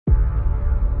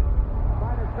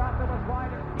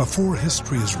Before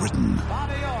history is written,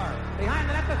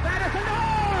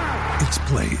 it's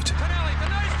played.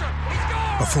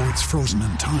 Before it's frozen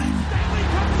in time,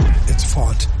 it's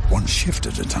fought one shift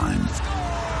at a time.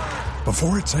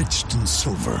 Before it's etched in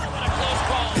silver,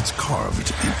 it's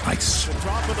carved in ice.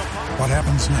 What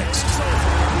happens next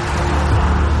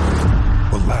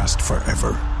will last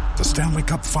forever. The Stanley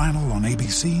Cup Final on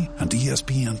ABC and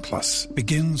ESPN Plus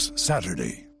begins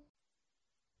Saturday.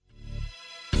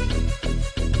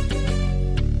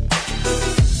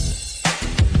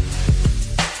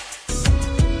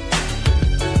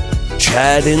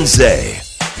 Chad and Zay.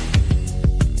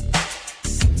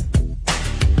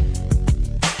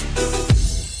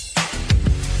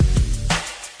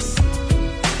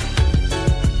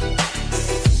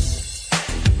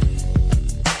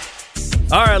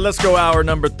 All right, let's go hour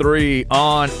number 3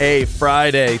 on a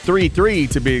Friday. 3-3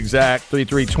 to be exact.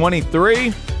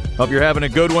 3-3-23. Hope you're having a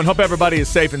good one. Hope everybody is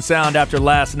safe and sound after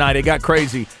last night. It got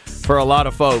crazy for a lot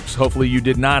of folks. Hopefully you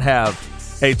did not have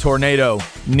a tornado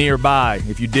nearby.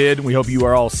 If you did, we hope you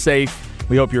are all safe.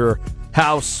 We hope your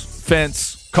house,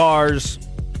 fence, cars,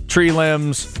 tree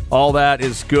limbs, all that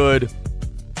is good.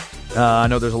 I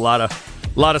know there's a lot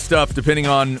of stuff depending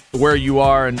on where you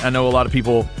are, and I know a lot of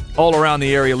people all around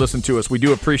the area listen to us. We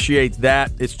do appreciate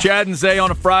that. It's Chad and Zay on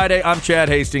a Friday. I'm Chad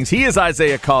Hastings. He is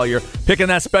Isaiah Collier, picking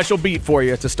that special beat for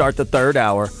you to start the third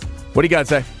hour. What do you got,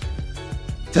 Zay?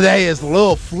 Today is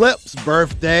Lil Flip's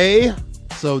birthday,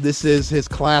 so this is his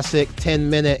classic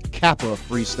 10-minute Kappa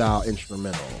freestyle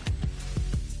instrumental.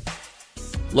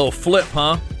 Lil Flip,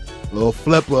 huh? Lil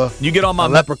Flipper. You get on my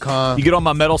leprechaun. You get on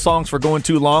my metal songs for going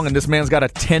too long, and this man's got a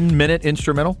 10-minute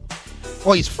instrumental?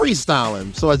 Well, he's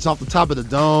freestyling, so it's off the top of the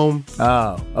dome.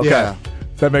 Oh, okay. Yeah.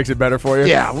 That makes it better for you?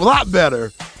 Yeah, a lot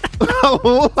better. A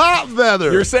lot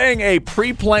better. You're saying a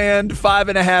pre-planned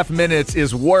 5.5 minutes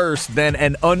is worse than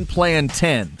an unplanned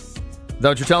 10. Is that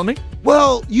what you're telling me?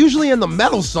 Well, usually in the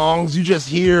metal songs, you just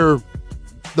hear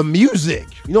the music.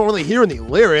 You don't really hear any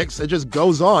lyrics. It just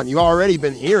goes on. You've already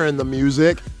been hearing the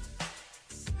music.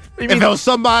 If it was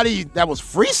somebody that was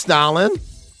freestyling,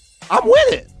 I'm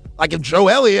with it. Like if Joe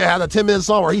Elliott had a 10-minute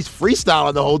song where he's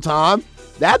freestyling the whole time,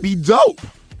 that'd be dope.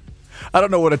 I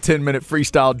don't know what a 10-minute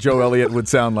freestyle Joe Elliott would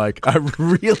sound like. I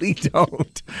really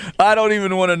don't. I don't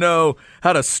even want to know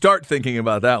how to start thinking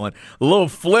about that one. Lil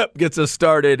Flip gets us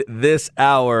started this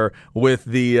hour with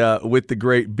the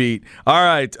great beat. All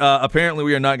right. Apparently,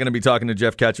 we are not going to be talking to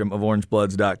Jeff Ketchum of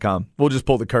OrangeBloods.com. We'll just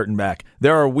pull the curtain back.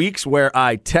 There are weeks where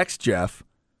I text Jeff,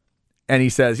 and he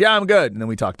says, "Yeah, I'm good," and then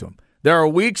we talk to him. There are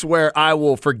weeks where I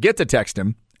will forget to text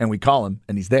him, and we call him,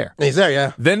 and he's there. He's there,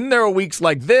 yeah. Then there are weeks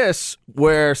like this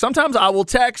where sometimes I will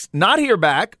text, not hear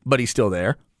back, but he's still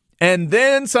there. And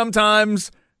then sometimes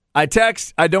I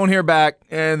text, I don't hear back,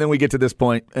 and then we get to this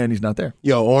point, and he's not there.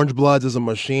 Yo, Orange Bloods is a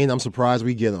machine. I'm surprised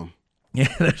we get him. Yeah,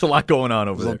 there's a lot going on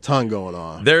over there. There's a ton going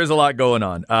on. There's a lot going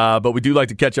on, but we do like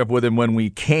to catch up with him when we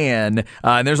can.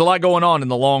 And there's a lot going on in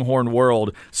the Longhorn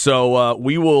world, so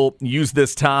we will use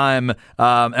this time.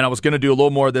 And I was going to do a little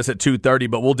more of this at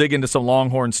 2:30, but we'll dig into some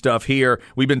Longhorn stuff here.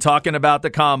 We've been talking about the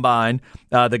Combine,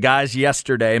 the guys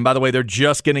yesterday, and by the way, they're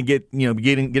just going to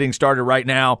getting started right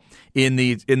now in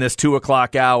this 2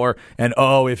 o'clock hour. And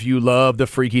if you love the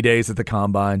freaky days at the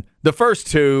Combine, the first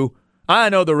two. I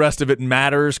know the rest of it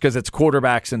matters because it's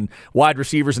quarterbacks and wide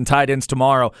receivers and tight ends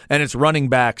tomorrow, and it's running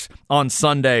backs on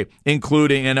Sunday,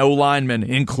 including an O-lineman,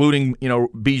 including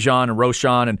Bijan and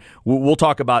Roshan, and we'll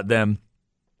talk about them.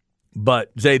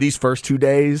 But, Zay, these first 2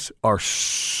 days are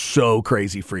so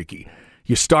crazy freaky.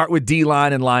 You start with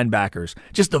D-line and linebackers.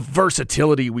 Just the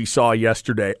versatility we saw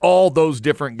yesterday. All those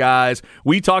different guys.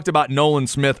 We talked about Nolan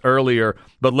Smith earlier,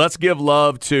 but let's give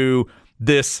love to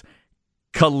this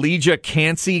Kalijah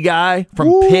Cansey guy from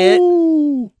Pitt,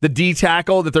 the D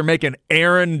tackle that they're making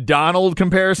Aaron Donald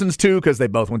comparisons to because they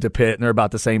both went to Pitt and they're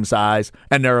about the same size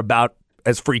and they're about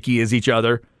as freaky as each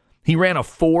other. He ran a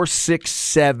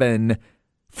 4.67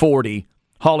 40,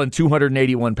 hauling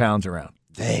 281 pounds around.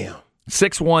 Damn.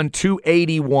 6'1",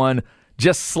 281,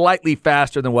 just slightly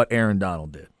faster than what Aaron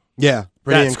Donald did. Yeah,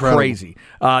 that's incredible. Crazy.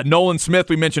 Nolan Smith,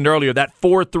 we mentioned earlier, that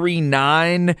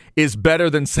 4.39 is better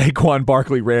than Saquon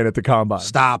Barkley ran at the Combine.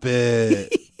 Stop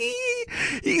it.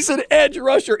 He's an edge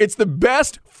rusher. It's the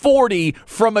best 40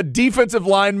 from a defensive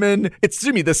lineman.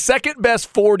 The second best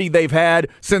 40 they've had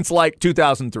since like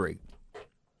 2003.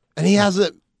 And he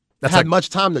hasn't had much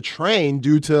time to train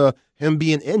due to him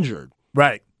being injured.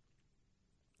 Right.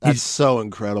 That's so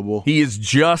incredible. He is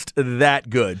just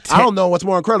that good. I don't know what's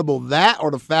more incredible, that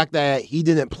or the fact that he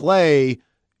didn't play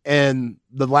in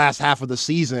the last half of the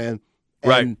season. And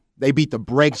right. They beat the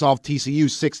brakes off TCU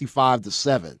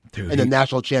 65-7 in the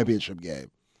national championship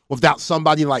game. without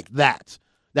somebody like that.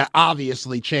 That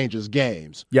obviously changes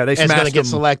games. Yeah, they smashed him. He's going to get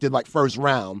selected like first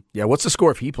round. Yeah, what's the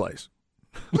score if he plays?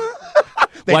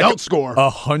 They don't score.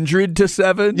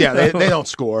 100-7? Yeah, they don't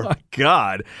score. My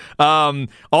God.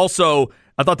 Also,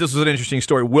 I thought this was an interesting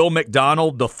story. Will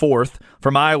McDonald, the fourth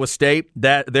from Iowa State,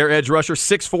 that their edge rusher,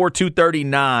 6'4",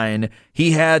 239.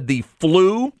 He had the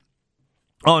flu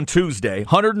on Tuesday,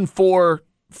 104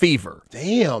 fever.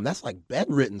 Damn, that's like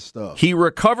bedridden stuff. He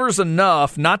recovers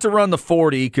enough not to run the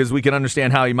 40 because we can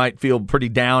understand how he might feel pretty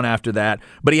down after that.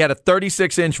 But he had a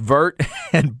 36-inch vert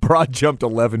and broad jumped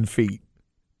 11 feet.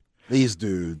 These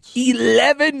dudes.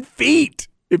 11 feet.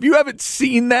 If you haven't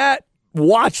seen that,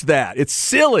 watch that. It's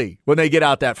silly when they get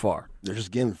out that far. They're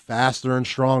just getting faster and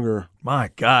stronger.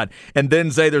 My God. And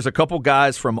then, Zay, there's a couple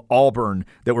guys from Auburn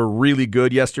that were really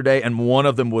good yesterday, and one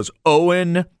of them was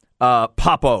Owen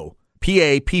Pappoe.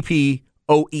 Pappoe,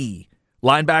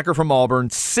 linebacker from Auburn,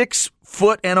 6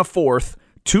 foot and a fourth,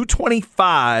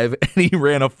 225, and he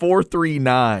ran a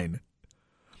 4.39.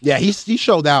 Yeah, he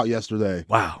showed out yesterday.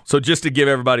 Wow. So just to give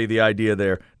everybody the idea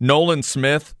there, Nolan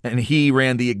Smith, and he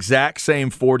ran the exact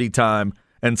same 40 time,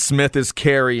 and Smith is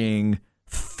carrying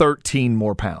 13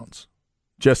 more pounds,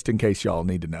 just in case y'all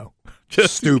need to know.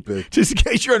 Stupid. Just in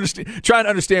case you're trying to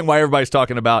understand why everybody's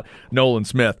talking about Nolan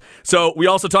Smith. So we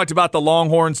also talked about the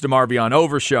Longhorns, DeMarvion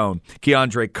Overshone,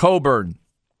 Keandre Coburn,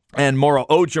 and Moro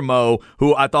Ojimo,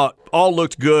 who I thought all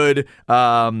looked good,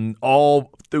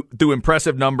 all through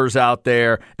impressive numbers out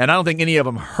there. And I don't think any of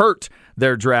them hurt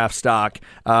their draft stock.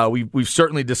 We've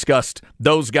certainly discussed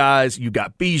those guys. You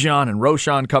got Bijan and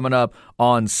Roschon coming up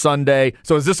on Sunday.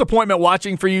 So is disappointment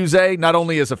watching for you, Zay? Not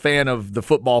only as a fan of the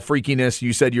football freakiness,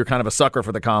 you said you're kind of a sucker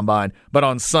for the combine, but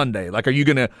on Sunday, like, are you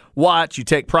going to watch? You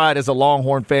take pride as a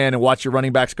Longhorn fan and watch your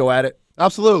running backs go at it?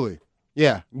 Absolutely.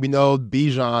 Yeah, we know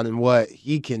Bijan and what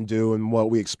he can do and what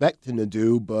we expect him to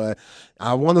do, but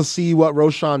I want to see what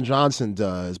Roschon Johnson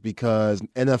does because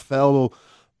NFL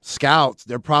scouts,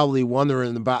 they're probably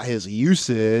wondering about his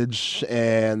usage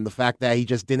and the fact that he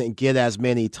just didn't get as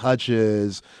many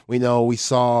touches. We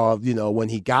saw, when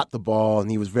he got the ball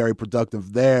and he was very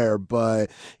productive there,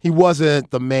 but he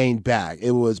wasn't the main back.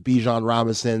 It was Bijan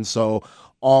Robinson, so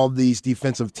all these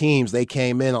defensive teams, they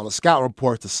came in on the scout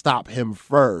report to stop him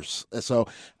first. So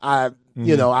I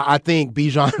think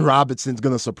Bijan Robinson's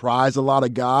going to surprise a lot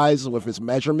of guys with his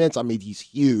measurements. I mean, he's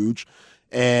huge,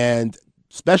 and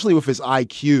especially with his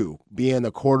IQ, being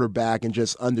a quarterback and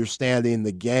just understanding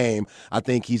the game, I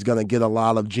think he's going to get a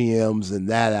lot of GMs in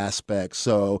that aspect.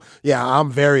 So, yeah,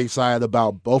 I'm very excited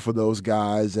about both of those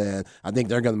guys, and I think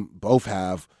they're going to both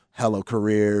have hella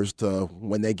careers to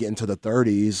when they get into the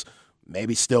 30s,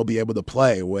 maybe still be able to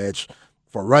play, which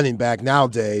for running back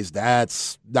nowadays,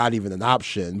 that's not even an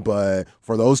option. But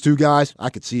for those two guys, I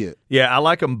could see it. Yeah, I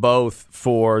like them both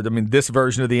for, this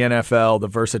version of the NFL, the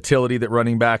versatility that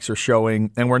running backs are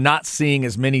showing. And we're not seeing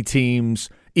as many teams,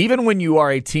 even when you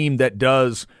are a team that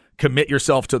does commit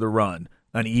yourself to the run,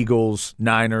 an Eagles,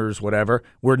 Niners, whatever,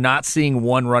 we're not seeing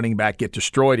one running back get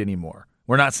destroyed anymore.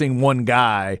 We're not seeing one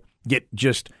guy get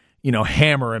just,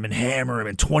 hammer him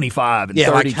and 25 and 30. Yeah,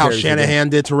 like how Shanahan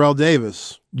did Terrell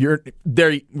Davis. You're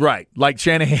there, right? Like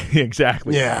Shanahan,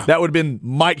 exactly. Yeah, that would have been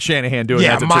Mike Shanahan doing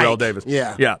that to Terrell Davis.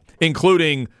 Yeah,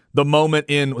 including the moment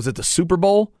was it the Super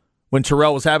Bowl when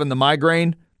Terrell was having the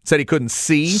migraine, said he couldn't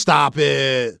see. Stop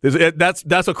it.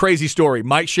 That's a crazy story.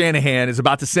 Mike Shanahan is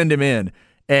about to send him in,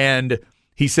 and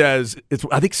he says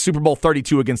I think Super Bowl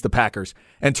 32 against the Packers,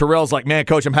 and Terrell's like, "Man,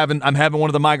 coach, I'm having one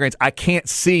of the migraines. I can't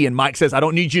see." And Mike says, "I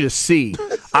don't need you to see.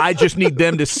 I just need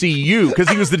them to see you," because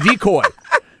he was the decoy.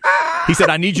 He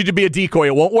said, "I need you to be a decoy.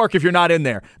 It won't work if you're not in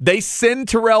there." They send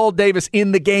Terrell Davis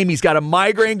in the game. He's got a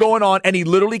migraine going on, and he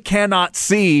literally cannot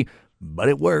see, but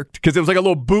it worked because it was like a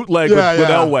little bootleg with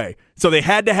Elway. So they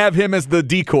had to have him as the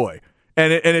decoy,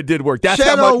 and it did work. That's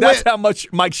how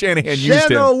much Mike Shanahan used him.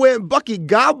 Shanahan went Bucky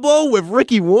Gobbo with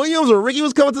Ricky Williams, or Ricky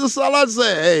was coming to the sideline and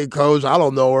said, "Hey, coach, I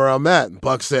don't know where I'm at." And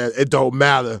Buck said, "It don't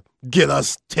matter. Get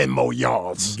us 10 more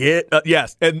yards."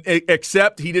 Yes, and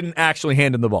except he didn't actually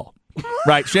hand him the ball.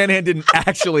 Right, Shanahan didn't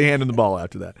actually hand him the ball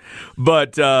after that.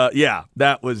 But,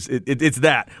 that was it. It's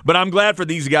that. But I'm glad for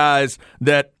these guys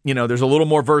that, there's a little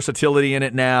more versatility in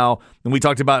it now. And we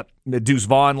talked about Deuce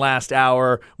Vaughn last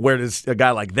hour. Where does a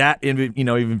guy like that,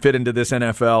 even fit into this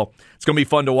NFL? It's going to be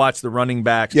fun to watch the running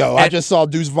backs. I just saw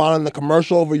Deuce Vaughn in the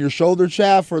commercial over your shoulder,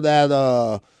 chat, for that,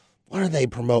 what are they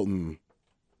promoting?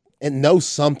 And know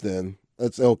something.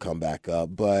 It'll come back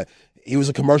up. But he was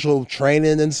a commercial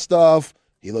training and stuff.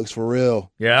 He looks for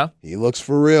real. Yeah? He looks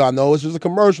for real. I know it's just a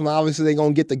commercial, and obviously they're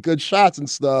going to get the good shots and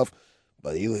stuff,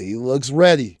 but he looks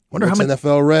ready. He looks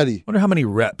NFL ready. Wonder how many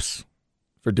reps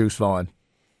for Deuce Vaughn.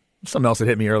 Something else that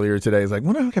hit me earlier today is like,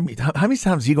 how many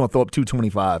times is he going to throw up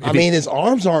 225? I mean, his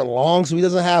arms aren't long, so he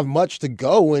doesn't have much to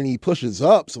go when he pushes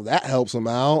up, so that helps him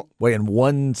out. Weighing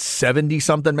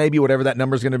 170-something maybe, whatever that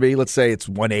number's going to be. Let's say it's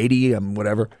 180,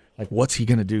 whatever. Like, what's he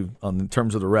going to do in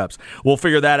terms of the reps? We'll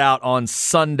figure that out on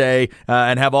Sunday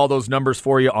and have all those numbers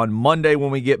for you on Monday when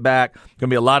we get back. Going to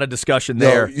be a lot of discussion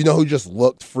there. You know who just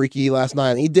looked freaky last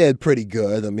night? And he did pretty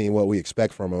good. I mean, what we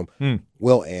expect from him.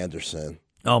 Will Anderson.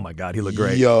 Oh, my God. He looked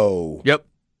great. Yep.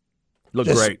 Looked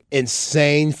just great.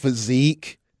 Insane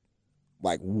physique.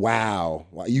 Like, wow.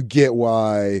 You get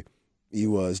why he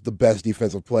was the best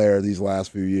defensive player these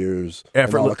last few years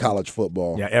in all of college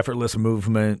football. Yeah, effortless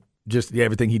movement. Just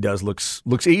everything he does looks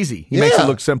easy. He makes it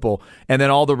look simple. And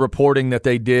then all the reporting that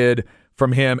they did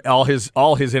from him, all his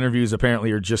interviews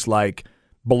apparently are just like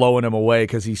blowing him away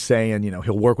because he's saying,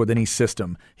 he'll work with any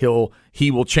system. He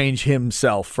will change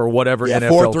himself for whatever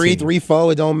NFL 4-3,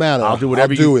 3-4, it don't matter. I'll do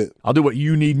whatever I'll do what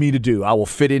you need me to do. I will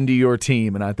fit into your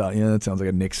team. And I thought, that sounds like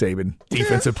a Nick Saban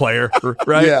defensive player,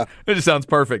 right? Yeah. It just sounds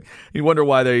perfect. You wonder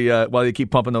why they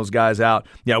keep pumping those guys out.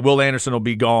 Yeah, Will Anderson will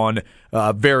be gone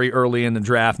very early in the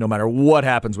draft, no matter what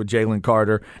happens with Jalen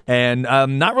Carter. And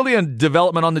not really a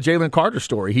development on the Jalen Carter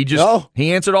story.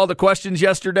 He answered all the questions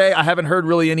yesterday. I haven't heard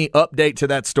really any update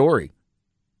to that story.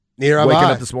 Neither have Waking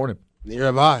I. up this morning. Neither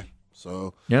have I.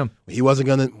 So yeah, he wasn't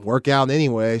going to work out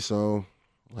anyway, so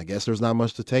I guess there's not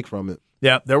much to take from it.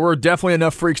 Yeah, there were definitely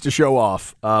enough freaks to show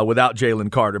off without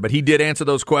Jalen Carter, but he did answer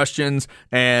those questions,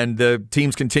 and the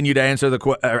teams continue to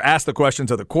ask the questions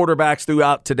of the quarterbacks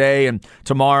throughout today and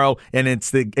tomorrow, and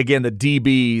it's the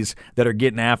DBs that are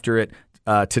getting after it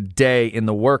today in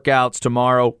the workouts.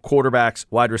 Tomorrow, quarterbacks,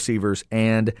 wide receivers,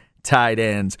 and tight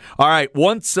ends. All right,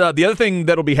 once the other thing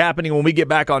that'll be happening when we get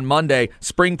back on Monday,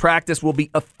 spring practice will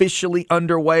be officially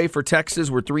underway for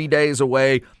Texas. We're 3 days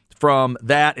away from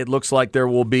that. It looks like there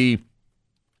will be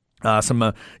some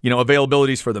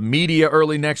availabilities for the media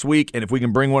early next week, and if we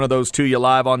can bring one of those to you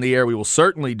live on the air, we will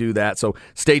certainly do that. So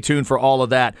stay tuned for all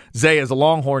of that. Zay, as a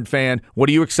Longhorn fan, what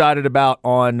are you excited about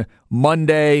on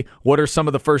Monday? What are some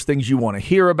of the first things you want to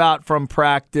hear about from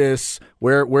practice?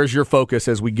 Where's your focus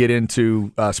as we get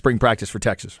into spring practice for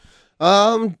Texas?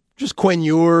 Just Quinn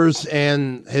Ewers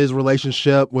and his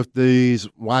relationship with these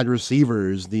wide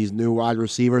receivers, these new wide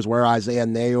receivers, where Isaiah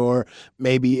Nayor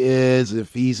maybe is,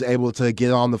 if he's able to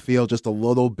get on the field just a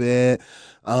little bit.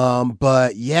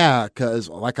 But yeah, because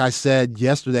like I said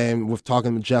yesterday, and with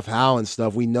talking to Jeff Howe and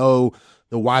stuff, we know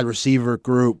the wide receiver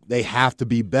group, they have to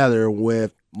be better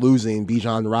with losing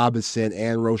Bijan Robinson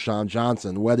and Roschon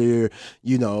Johnson. Whether,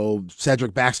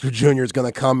 Cedric Baxter Jr. is going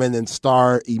to come in and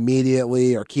start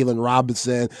immediately, or Keelan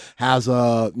Robinson has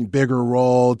a bigger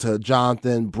role to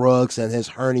Jonathan Brooks and his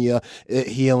hernia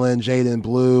healing, Jaden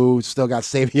Blue, still got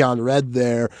Savion Red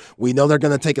there. We know they're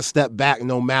going to take a step back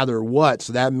no matter what.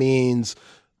 So that means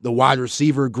the wide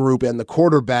receiver group and the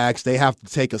quarterbacks, they have to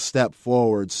take a step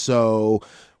forward. So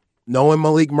knowing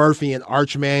Malik Murphy and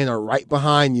Arch Manning are right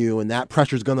behind you, and that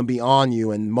pressure is going to be on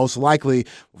you, and most likely,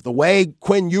 the way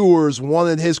Quinn Ewers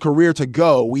wanted his career to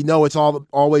go, we know it's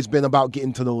always been about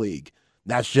getting to the league.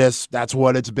 That's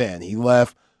what it's been. He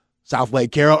left South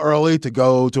Lake Carroll early to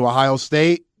go to Ohio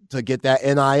State to get that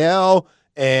NIL,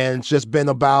 and it's just been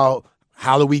about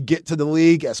how do we get to the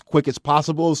league as quick as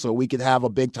possible so we could have a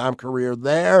big-time career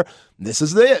there. This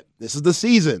is it. This is the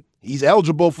season. He's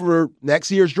eligible for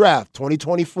next year's draft,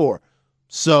 2024.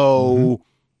 So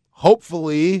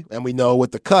hopefully, and we know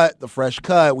with the fresh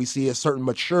cut, we see a certain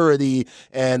maturity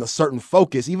and a certain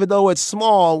focus, even though it's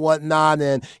small and whatnot,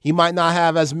 and he might not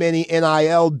have as many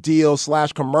NIL deals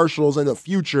 / commercials in the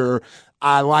future.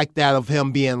 I like that of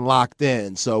him being locked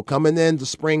in. So coming into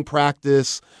spring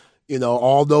practice,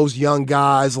 all those young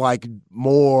guys like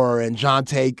Moore and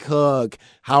Jonte Cook,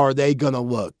 how are they going to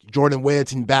look? Jordan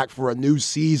Whittington back for a new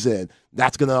season.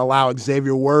 That's going to allow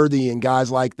Xavier Worthy and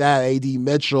guys like that, A.D.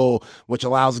 Mitchell, which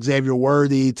allows Xavier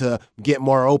Worthy to get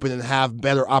more open and have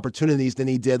better opportunities than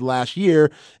he did last year.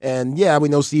 And, yeah, we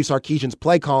know Steve Sarkisian's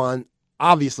play calling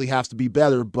obviously has to be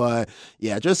better. But,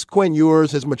 yeah, just Quinn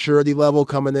Ewers, his maturity level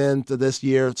coming into this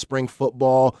year, spring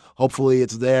football, hopefully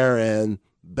it's there and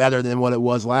better than what it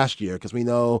was last year, because we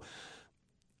know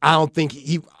I don't think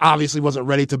he obviously wasn't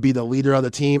ready to be the leader of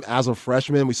the team as a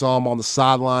freshman. We saw him on the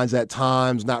sidelines at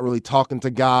times, not really talking to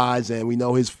guys, and we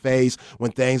know his face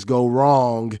when things go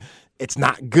wrong. It's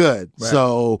not good. Right.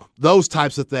 So those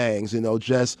types of things,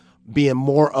 just being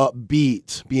more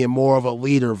upbeat, being more of a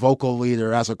leader, vocal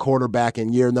leader as a quarterback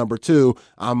in year number 2,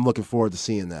 I'm looking forward to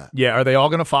seeing that. Yeah, are they all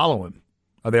going to follow him?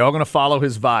 Are they all going to follow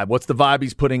his vibe? What's the vibe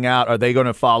he's putting out? Are they going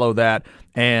to follow that?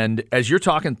 And as you're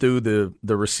talking through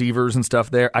the receivers and stuff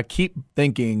there, I keep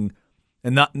thinking,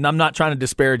 and I'm not trying to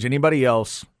disparage anybody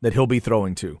else that he'll be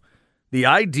throwing to. The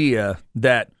idea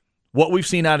that what we've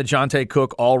seen out of Jonte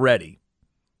Cook already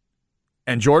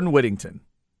and Jordan Whittington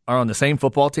are on the same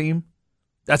football team,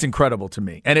 that's incredible to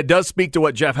me. And it does speak to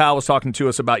what Jeff Howe was talking to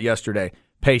us about yesterday.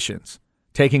 Patience,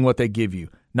 taking what they give you,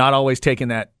 not always taking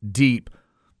that deep,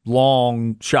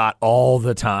 long shot all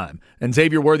the time. And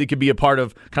Xavier Worthy could be a part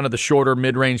of kind of the shorter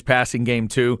mid-range passing game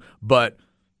too, but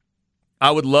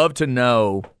I would love to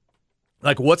know,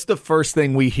 like, what's the first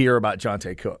thing we hear about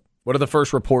Jonte Cook? What are the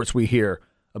first reports we hear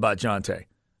about Jonte?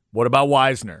 What about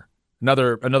Wisner?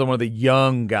 Another one of the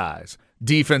young guys.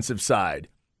 Defensive side.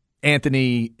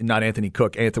 Not Anthony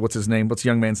Cook. What's his name? What's the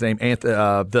young man's name?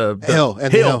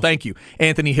 Hill. Thank you.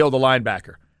 Anthony Hill, the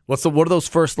linebacker. What are those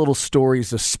first little stories,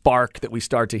 the spark that we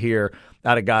start to hear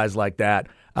out of guys like that?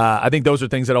 I think those are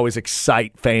things that always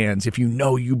excite fans. If you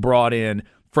know you brought in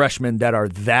freshmen that are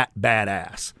that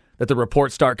badass, that the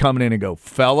reports start coming in and go,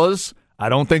 fellas, I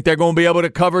don't think they're going to be able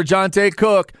to cover Jonte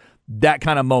Cook. That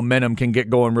kind of momentum can get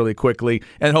going really quickly,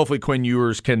 and hopefully Quinn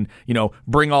Ewers can,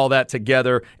 bring all that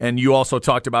together. And you also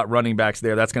talked about running backs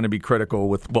there. That's going to be critical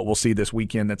with what we'll see this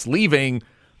weekend that's leaving.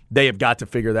 They have got to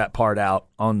figure that part out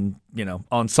on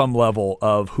some level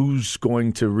of who's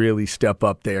going to really step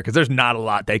up there, because there's not a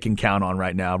lot they can count on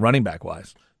right now, running back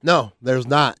wise. No, there's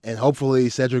not. And hopefully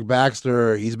Cedric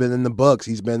Baxter, he's been in the books.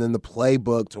 He's been in the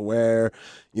playbook to where,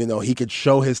 he could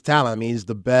show his talent. I mean, he's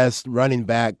the best running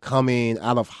back coming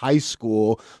out of high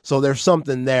school. So there's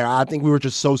something there. I think we were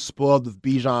just so spoiled with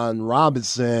Bijan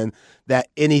Robinson that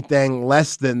anything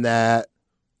less than that,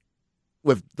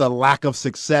 with the lack of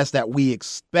success that we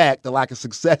expect, the lack of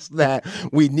success that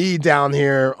we need down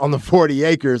here on the 40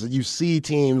 acres. And you see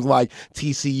teams like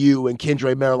TCU and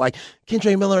Kendre Miller. Like,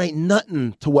 Kendre Miller ain't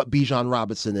nothing to what Bijan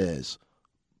Robinson is.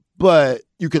 But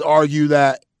you could argue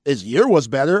that his year was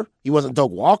better. He wasn't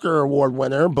Doak Walker Award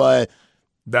winner, but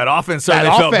that offense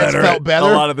certainly felt better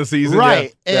a lot of the season.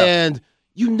 Right. Yeah. And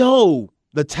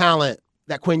the talent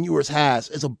that Quinn Ewers has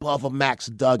is above a Max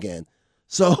Duggan.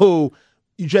 So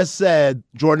you just said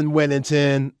Jordan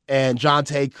Whittington and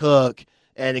Jonte Cook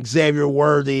and Xavier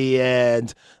Worthy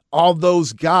and all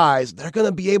those guys, they're going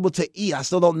to be able to eat. I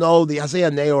still don't know the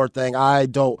Isaiah Nayor thing.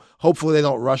 Hopefully they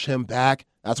don't rush him back.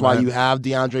 That's why you have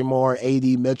DeAndre Moore,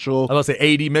 A.D. Mitchell. I was going to say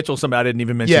A.D. Mitchell, somebody I didn't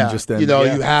even mention just then. You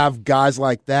have guys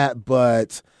like that,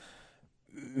 but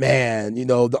man,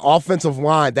 the offensive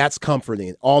line, that's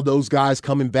comforting. All those guys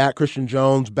coming back. Christian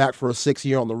Jones back for a 6th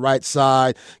year on the right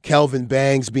side. Kelvin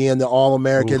Banks being the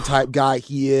All-American type guy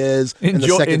he is in the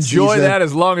second season. Enjoy that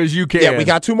as long as you can. Yeah, we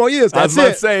got 2 more years. That's I was about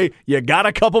to say, you got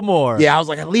a couple more. Yeah, I was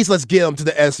like, at least let's get him to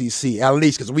the SEC, at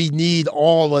least, because we need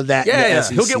all of that in the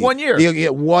SEC. He'll get 1 year. He'll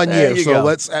get 1 year. So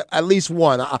let's at least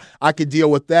one. I could deal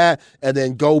with that and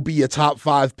then go be a top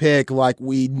 5 pick like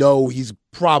we know he's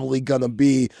probably going to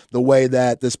be the way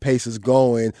that this pace is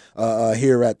going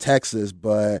here at Texas.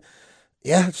 But,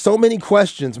 yeah, so many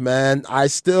questions, man. I'm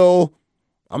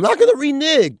not going to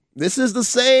renege. This is the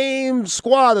same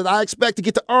squad that I expect to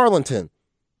get to Arlington.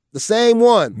 The same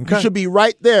one. Okay. You should be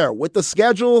right there with the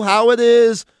schedule, how it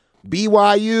is.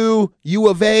 BYU, U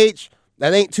of H,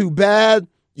 that ain't too bad.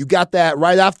 You got that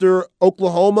right after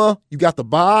Oklahoma. You got the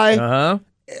bye. Uh-huh.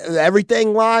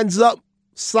 Everything lines up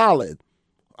solid.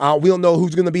 We don't know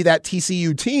who's going to be that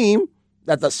TCU team,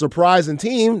 that's a surprising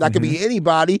team. That could be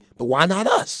anybody, but why not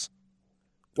us?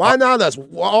 Why not us?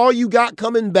 All you got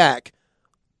coming back,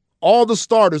 all the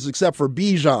starters except for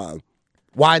Bijan,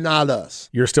 why not us?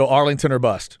 You're still Arlington or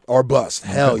bust? Or bust.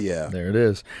 Hell yeah. There it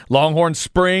is. Longhorn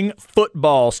spring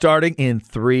football starting in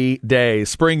 3 days.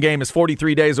 Spring game is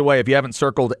 43 days away. If you haven't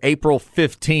circled April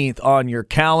 15th on your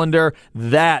calendar,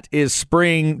 that is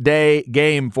spring day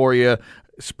game for you.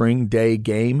 Spring game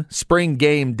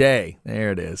day.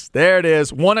 There it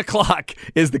is. 1 o'clock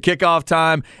is the kickoff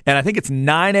time, and I think it's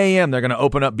 9 a.m. They're going to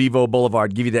open up Bevo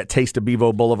Boulevard, give you that taste of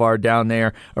Bevo Boulevard down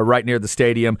there right near the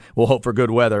stadium. We'll hope for good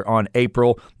weather on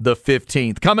April the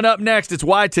 15th. Coming up next, it's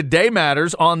Why Today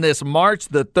Matters on this March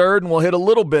the 3rd, and we'll hit a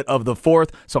little bit of the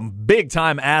 4th. Some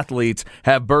big-time athletes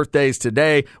have birthdays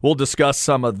today. We'll discuss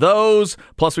some of those,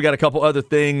 plus we got a couple other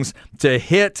things to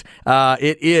hit.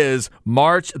 It is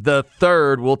March the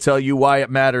 3rd. We'll tell you why it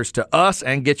matters to us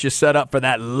and get you set up for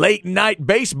that late night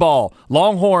baseball.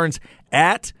 Longhorns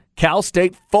at Cal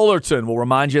State Fullerton. We'll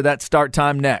remind you of that start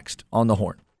time next on the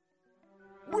Horn.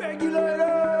 Regulators!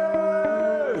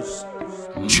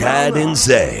 Chad and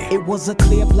Zay. It was a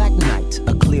clear black night,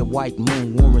 a clear white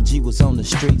moon. Warren G was on the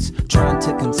streets trying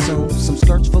to consume some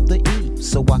skirts for the E,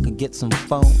 so I could get some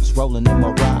phones. Rolling in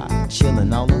my ride,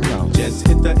 chilling all alone. Just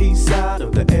hit the east side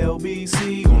of the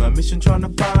LBC on a mission trying to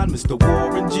find Mr.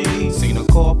 Warren G. Seen a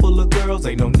car full of girls,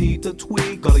 ain't no need to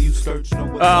tweak. All of you search know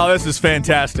what. Oh, this is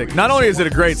fantastic. Not only is it a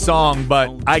great song,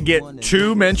 but I get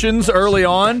 2 mentions early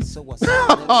on.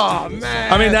 Oh,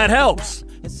 man. I mean, that helps.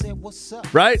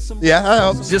 Right? Yeah, that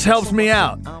helps. Just helps me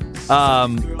out.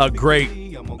 A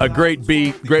great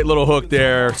beat, great little hook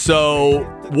there. So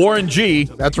Warren G,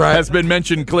 that's right, has been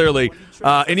mentioned clearly.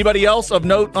 Anybody else of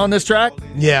note on this track?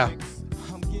 Yeah.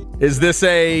 Is this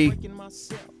a?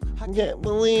 Can't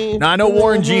believe. Now I know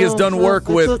Warren G has done work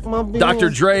with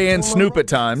Dr. Dre and Snoop at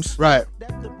times. Right.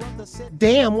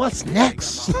 Damn, what's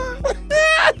next? See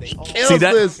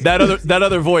that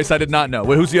other voice I did not know.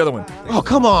 Wait, who's the other one? Oh,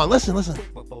 come on, listen. Oh,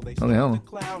 hell.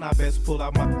 They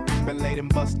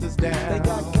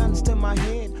got guns to my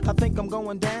head, I think I'm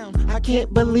going down. I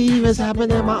can't believe it's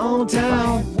happening in my own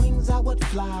town. Wings I would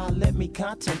fly, let me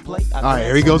contemplate. All right,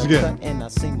 here he goes again. And I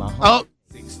see my Oh.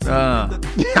 I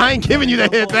ain't giving you the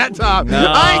hit that time.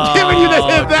 I ain't giving you the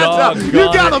hit that time. You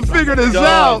gotta figure this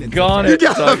out. You gotta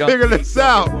figure this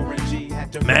out.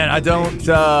 Man, I don't.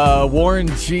 Warren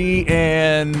G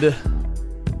and.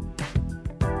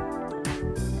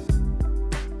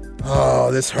 Oh,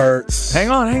 this hurts. Hang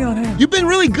on. You've been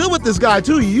really good with this guy,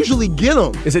 too. You usually get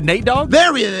him. Is it Nate Dogg?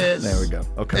 There it is. There we go.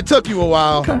 Okay. It took you a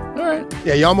while. Okay. All right.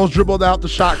 Yeah, you almost dribbled out the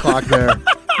shot clock there.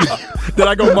 Did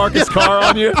I go Marcus Carr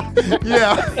on you?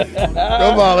 Yeah.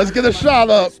 Come on, let's get a shot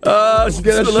up. Let's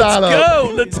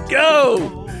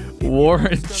go.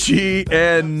 Warren G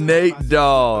and Nate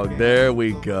Dogg. There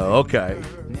we go. Okay.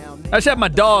 I just have my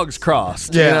dogs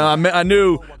crossed. Yeah. You know, I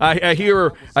knew. I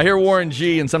hear Warren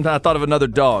G, and sometimes I thought of another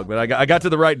dog, but I got to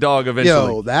the right dog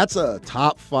eventually. Yo, that's a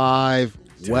top 5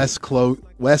 West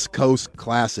Coast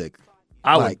classic.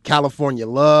 Like California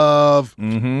Love.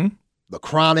 Mm-hmm. The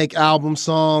Chronic album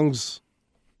songs.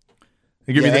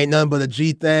 Ain't nothing but a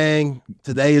G thing.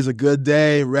 Today is a good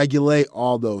day. Regulate.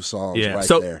 All those songs right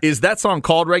there. Is that song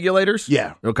called Regulators?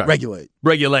 Yeah. Okay.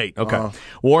 Regulate. Okay.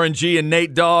 Warren G and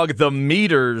Nate Dogg, The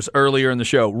Meters earlier in the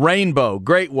show. Rainbow,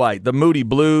 Great White, The Moody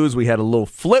Blues. We had a little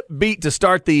flip beat to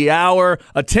start the hour.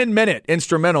 A 10-minute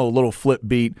instrumental little flip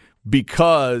beat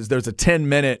because there's a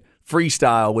 10-minute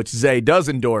freestyle, which Zay does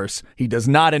endorse. He does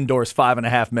not endorse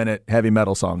 5.5-minute heavy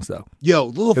metal songs, though. Yo,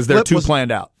 little because they're too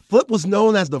planned out. Flip was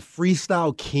known as the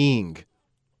freestyle king,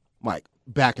 Mike,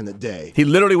 back in the day. He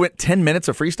literally went 10 minutes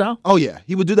of freestyle? Oh, yeah.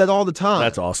 He would do that all the time.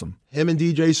 That's awesome. Him and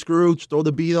DJ Scrooge throw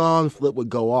the beat on, Flip would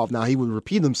go off. Now, he would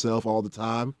repeat himself all the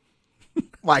time.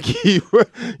 Like he,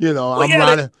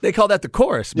 they call that the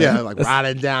chorus, man. Yeah, like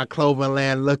riding down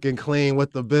Cloverland looking clean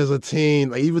with the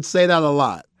Byzantine. Like he would say that a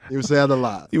lot. He would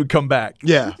come back.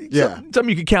 Yeah. Something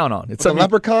you could count on. It's a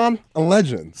leprechaun, a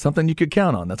legend. Something you could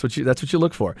count on. That's what you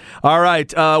look for. All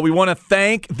right. We want to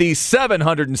thank the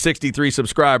 763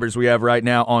 subscribers we have right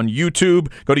now on YouTube.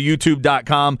 Go to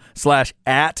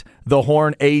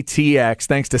youtube.com/@thehornatx.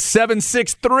 Thanks to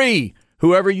 763.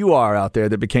 Whoever you are out there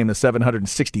that became the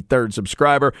 763rd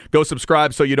subscriber, go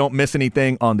subscribe so you don't miss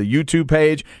anything on the YouTube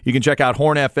page. You can check out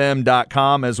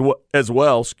hornfm.com as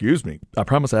well. Excuse me. I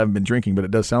promise I haven't been drinking, but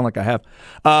it does sound like I have.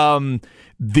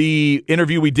 The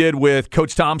interview we did with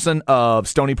Coach Thompson of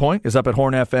Stony Point is up at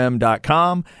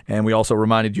hornfm.com. And we also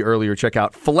reminded you earlier, check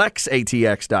out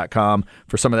flexatx.com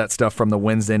for some of that stuff from the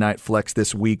Wednesday Night Flex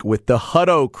this week with the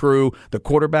Hutto crew, the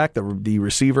quarterback, the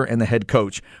receiver, and the head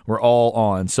coach. We're all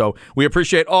on. So we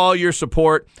appreciate all your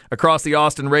support across the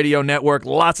Austin Radio Network.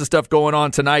 Lots of stuff going on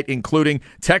tonight, including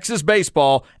Texas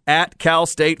baseball at Cal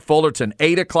State Fullerton.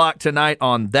 8 o'clock tonight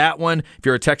on that one. If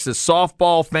you're a Texas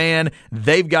softball fan,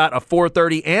 they've got a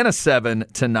 4:30 and a 7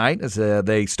 tonight as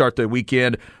they start the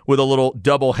weekend with a little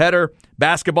doubleheader.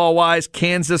 Basketball-wise,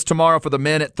 Kansas tomorrow for the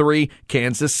men at 3.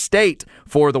 Kansas State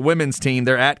for the women's team.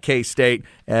 They're at K-State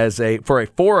for a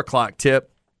 4 o'clock tip.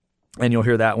 And you'll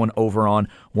hear that one over on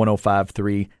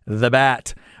 105.3 The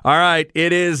Bat. All right,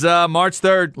 it is March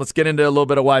 3rd. Let's get into a little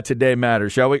bit of why today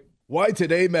matters, shall we? Why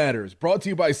Today Matters, brought to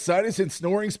you by Sinus and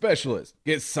Snoring Specialist.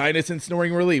 Get sinus and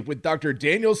snoring relief with Dr.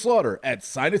 Daniel Slaughter at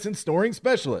Sinus and Snoring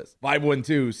Specialist,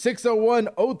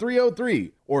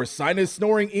 512-601-0303 or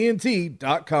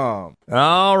sinussnoringent.com.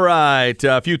 All right,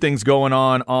 a few things going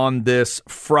on this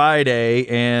Friday,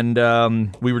 and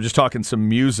we were just talking some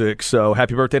music, so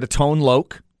happy birthday to Tone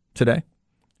Loc today,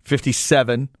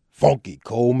 57. Funky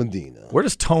Cole Medina. Where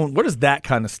does that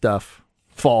kind of stuff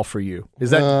fall for you? Does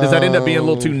that end up being a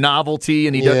little too novelty,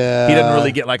 and he doesn't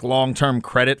really get like long-term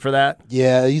credit for that?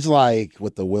 Yeah, he's like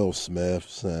with the Will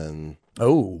Smiths and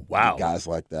guys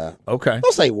like that. Okay.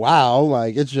 Don't say wow,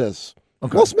 like it's just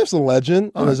Will Smith's a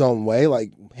legend in his own way,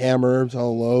 like Hammer,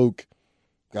 Tone Loc,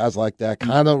 guys like that.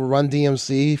 Kind of Run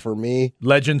DMC for me.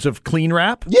 Legends of clean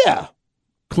rap? Yeah.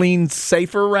 Clean,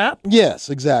 safer rap? Yes,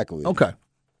 exactly. Okay.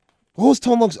 What was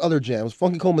Tone Loc's other jam? It was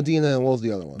Funky Cold Medina, and what was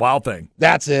the other one? Wild Thing.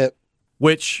 That's it.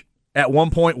 Which at one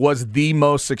point was the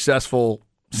most successful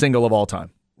single of all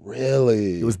time.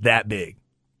 Really? It was that big.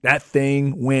 That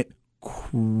thing went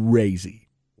crazy.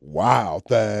 Wild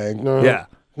Thing. Yeah.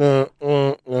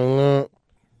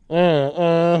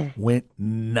 Went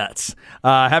nuts.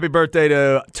 Happy birthday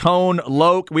to Tone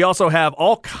Loc. We also have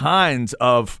all kinds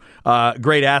of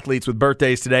great athletes with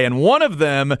birthdays today, and one of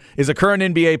them is a current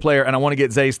NBA player, and I want to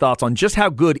get Zay's thoughts on just how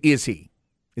good is he.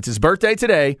 It's his birthday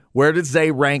today. Where does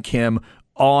Zay rank him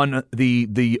on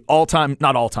the all-time,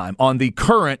 not all-time, on the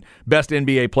current best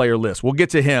NBA player list? We'll get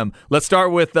to him. Let's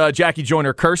start with Jackie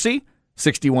Joyner-Kersee,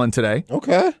 61 today.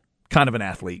 Okay. Kind of an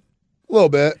athlete. A little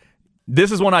bit.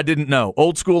 This is one I didn't know.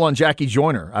 Old school on Jackie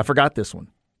Joyner. I forgot this one.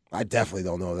 I definitely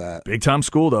don't know that. Big time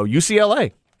school, though.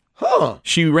 UCLA. Huh.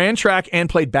 She ran track and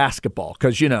played basketball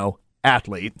because,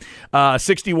 athlete.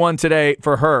 61 today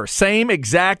for her. Same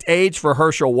exact age for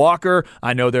Herschel Walker.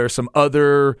 I know there are some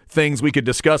other things we could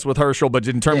discuss with Herschel, but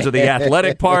in terms of the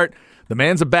athletic part, the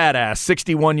man's a badass.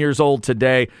 61 years old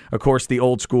today. Of course, the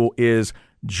old school is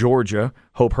Georgia.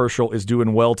 Hope Herschel is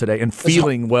doing well today and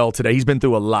feeling well today. He's been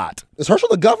through a lot. Is Herschel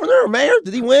the governor or mayor?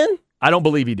 Did he win? I don't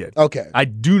believe he did. Okay. I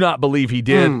do not believe he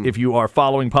did. If you are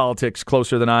following politics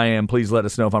closer than I am, please let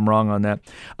us know if I'm wrong on that.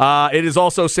 It is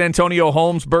also Santonio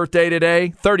Holmes' birthday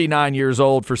today. 39 years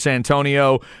old for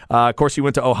Santonio. Of course, he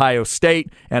went to Ohio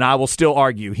State, and I will still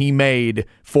argue he made,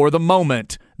 for the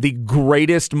moment, the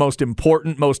greatest, most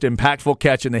important, most impactful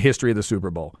catch in the history of the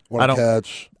Super Bowl. What a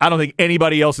catch. I don't think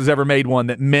anybody else has ever made one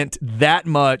that meant that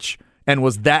much and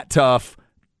was that tough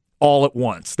all at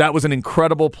once. That was an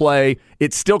incredible play.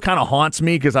 It still kind of haunts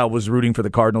me because I was rooting for the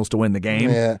Cardinals to win the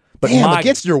game. Yeah. But damn,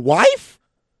 against your wife?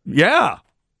 Yeah,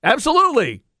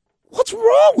 absolutely. What's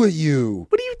wrong with you?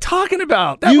 What are you talking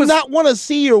about? Do you not want to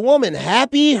see your woman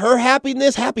happy? Her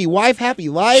happiness? Happy wife, happy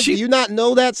life? Do you not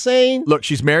know that saying? Look,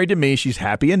 she's married to me. She's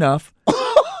happy enough.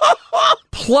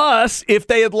 Plus, if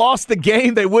they had lost the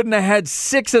game, they wouldn't have had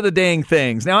 6 of the dang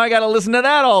things. Now I got to listen to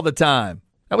that all the time.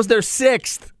 That was their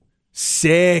 6th.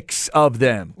 6 of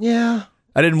them. Yeah.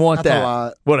 I didn't want That's that. a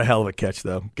lot. What a hell of a catch,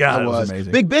 though. God, that was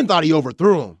amazing. Big Ben thought he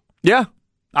overthrew him. Yeah,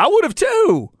 I would have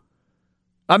too.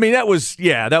 I mean, that was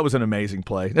an amazing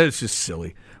play. It's just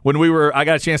silly. When I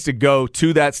got a chance to go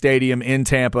to that stadium in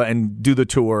Tampa and do the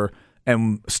tour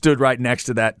and stood right next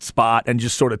to that spot and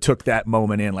just sort of took that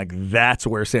moment in. Like, that's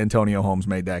where Santonio Holmes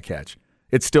made that catch.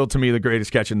 It's still, to me, the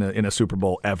greatest catch in a Super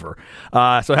Bowl ever.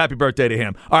 So happy birthday to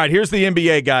him. All right, here's the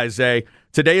NBA, guys, Zay.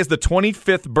 Today is the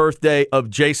 25th birthday of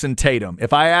Jason Tatum.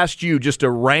 If I asked you just to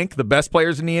rank the best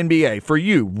players in the NBA for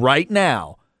you right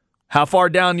now, how far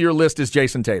down your list is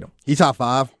Jason Tatum? He's top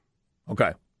 5.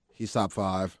 Okay. He's top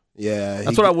 5. Yeah.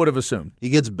 That's what I would have assumed. He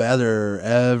gets better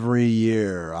every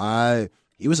year.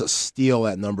 He was a steal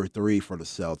at number 3 for the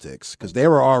Celtics because they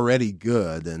were already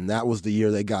good, and that was the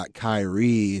year they got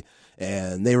Kyrie.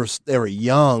 And they were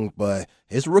young, but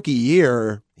his rookie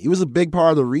year, he was a big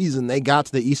part of the reason they got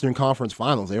to the Eastern Conference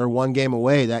Finals. They were one game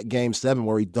away, that Game 7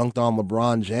 where he dunked on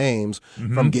LeBron James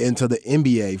from getting to the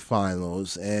NBA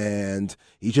Finals. And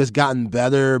he's just gotten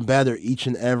better and better each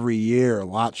and every year, a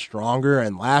lot stronger.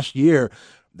 And last year,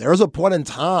 there was a point in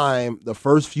time, the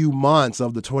first few months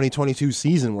of the 2022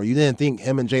 season, where you didn't think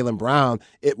him and Jaylen Brown,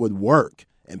 it would work.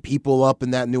 And people up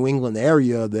in that New England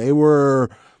area, they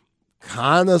were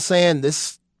kind of saying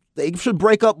they should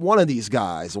break up one of these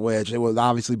guys, which it would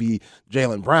obviously be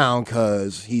Jaylen Brown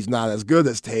because he's not as good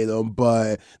as Tatum,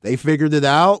 but they figured it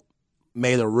out,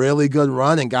 made a really good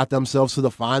run, and got themselves to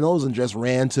the finals and just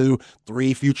ran to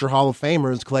 3 future Hall of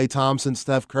Famers, Klay Thompson,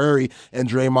 Steph Curry, and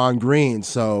Draymond Green.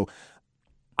 So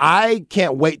I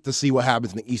can't wait to see what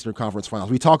happens in the Eastern Conference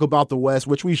Finals. We talk about the West,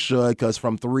 which we should, because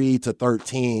from 3 to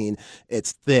 13,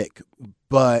 it's thick.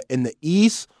 But in the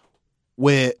East,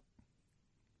 with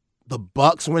the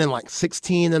Bucks winning like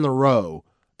 16 in a row,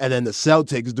 and then the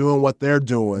Celtics doing what they're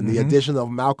doing, the addition of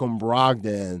Malcolm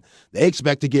Brogdon, they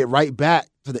expect to get right back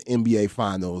to the NBA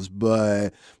Finals. But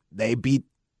they beat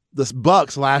the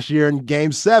Bucks last year in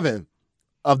Game 7.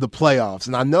 of the playoffs.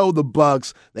 And I know the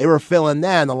Bucks, they were feeling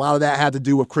that, and a lot of that had to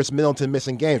do with Chris Middleton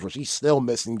missing games, which he's still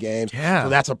missing games. Yeah. So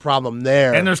that's a problem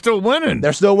there. And they're still winning.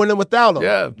 They're still winning without him.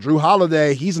 Yeah. Drew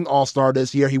Holiday, he's an all-star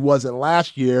this year. He wasn't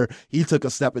last year. He took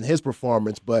a step in his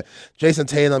performance. But Jason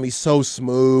Tatum, he's so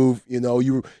smooth. You know,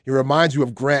 he reminds you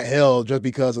of Grant Hill just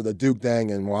because of the Duke thing.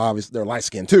 And, well, obviously they're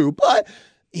light-skinned too. But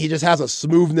he just has a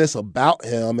smoothness about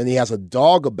him, and he has a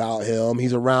dog about him.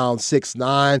 He's around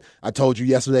 6'9". I told you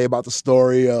yesterday about the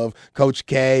story of Coach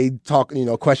K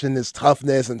talking, questioning his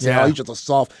toughness and saying, he's just a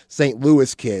soft St.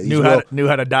 Louis kid. Knew how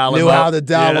to dial him up. Knew how to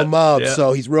dial him up. Yeah.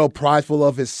 So he's real prideful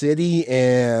of his city,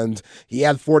 and he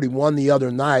had 41 the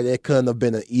other night. It couldn't have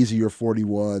been an easier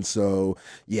 41. So,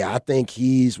 yeah, I think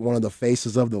he's one of the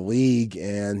faces of the league,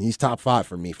 and he's top 5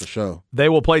 for me for sure. They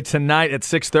will play tonight at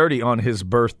 6:30 on his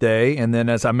birthday, and then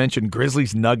as I mentioned,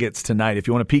 Grizzlies Nuggets tonight. If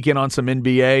you want to peek in on some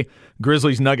NBA,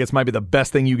 Grizzlies Nuggets might be the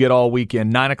best thing you get all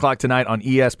weekend. 9 o'clock tonight on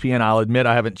ESPN. I'll admit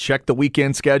I haven't checked the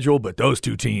weekend schedule, but those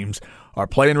two teams are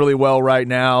playing really well right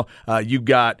now. You've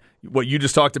got what you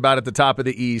just talked about at the top of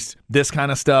the East, this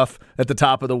kind of stuff at the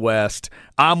top of the West.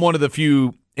 I'm one of the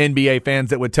few NBA fans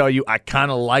that would tell you I kind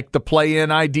of like the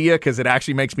play-in idea because it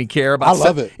actually makes me care about. I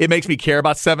love it. It makes me care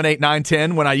about 7, 8, 9,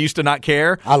 10 when I used to not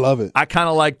care. I love it. I kind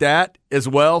of like that as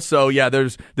well. So yeah,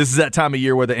 this is that time of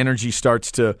year where the energy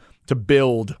starts to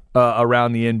build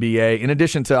around the NBA. In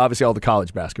addition to obviously all the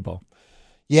college basketball.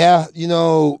 Yeah,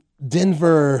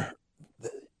 Denver,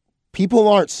 people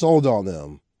aren't sold on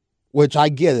them, which I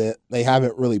get it. They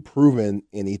haven't really proven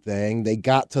anything. They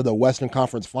got to the Western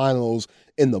Conference Finals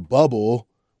in the bubble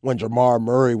when Jamal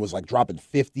Murray was like dropping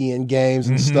 50 in games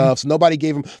and stuff. So nobody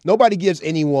gives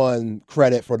anyone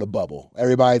credit for the bubble.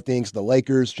 Everybody thinks the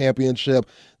Lakers championship,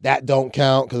 that don't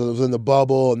count because it was in the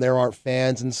bubble and there aren't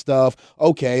fans and stuff.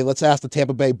 Okay, let's ask the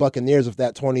Tampa Bay Buccaneers if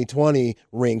that 2020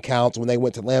 ring counts when they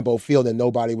went to Lambeau Field and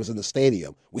nobody was in the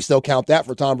stadium. We still count that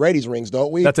for Tom Brady's rings,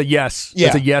 don't we? That's a yes. Yeah.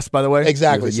 That's a yes, by the way.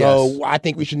 Exactly. So yes. I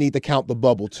think we should need to count the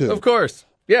bubble too. Of course.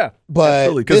 Yeah,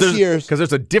 but because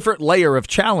there's a different layer of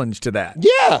challenge to that.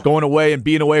 Yeah, going away and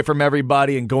being away from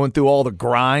everybody and going through all the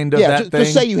grind of that thing.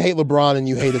 Just say you hate LeBron and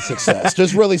you hated success.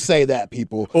 Just really say that,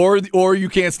 people. Or you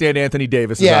can't stand Anthony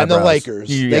Davis. Yeah, and the Lakers.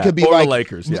 They could be like the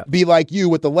Lakers. Yeah. Be like you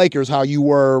with the Lakers, how you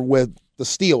were with the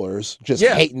Steelers, just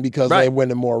hating because they're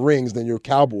winning more rings than your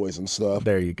Cowboys and stuff.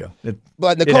 There you go.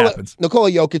 But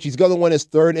Nikola Jokic, he's going to win his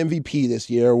 3rd MVP this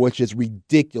year, which is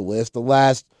ridiculous. The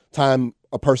last time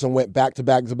a person went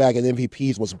back-to-back in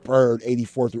MVPs was Bird,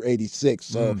 84 through 86.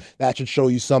 So that should show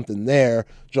you something there.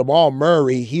 Jamal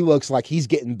Murray, he looks like he's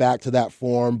getting back to that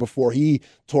form before he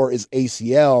tore his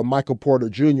ACL. Michael Porter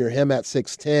Jr., him at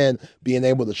 6'10", being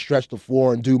able to stretch the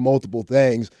floor and do multiple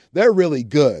things. They're really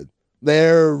good.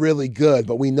 They're really good,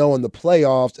 but we know in the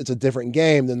playoffs, it's a different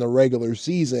game than the regular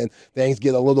season. Things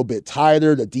get a little bit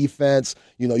tighter. The defense,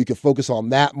 you can focus on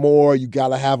that more. You got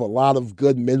to have a lot of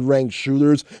good mid-range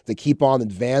shooters to keep on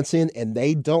advancing, and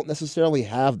they don't necessarily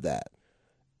have that.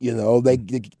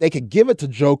 They could give it to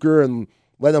Joker and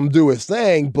let him do his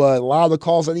thing, but a lot of the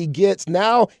calls that he gets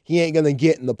now, he ain't going to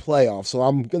get in the playoffs. So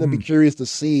I'm going to be curious to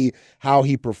see how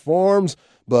he performs,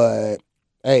 but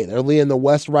hey, they're leading the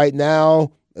West right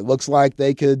now. It looks like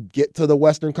they could get to the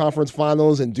Western Conference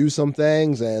Finals and do some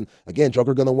things. And, again,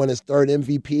 Joker going to win his 3rd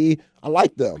MVP. I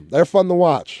like them. They're fun to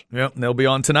watch. Yep, they'll be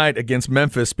on tonight against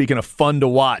Memphis. Speaking of fun to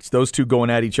watch, those two going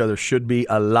at each other should be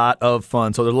a lot of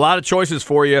fun. So there's a lot of choices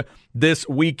for you this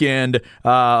weekend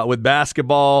with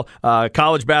basketball,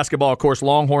 college basketball, of course,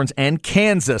 Longhorns and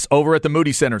Kansas over at the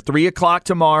Moody Center. 3 o'clock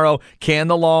tomorrow. Can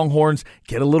the Longhorns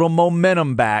get a little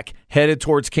momentum back headed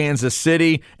towards Kansas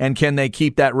City? And can they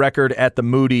keep that record at the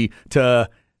Moody to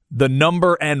the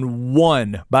number and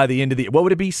 1 by the end of the year? What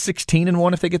would it be,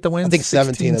 16-1 if they get the win? I think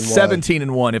 17-1.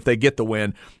 17-1 if they get the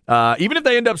win. Even if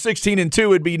they end up 16-2,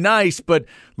 it'd be nice, but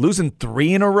losing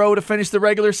 3 in a row to finish the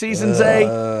regular season, Zay,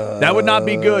 that would not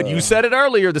be good. You said it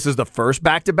earlier. This is the first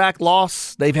back-to-back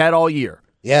loss they've had all year.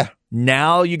 Yeah.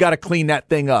 Now you got to clean that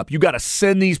thing up. You got to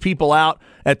send these people out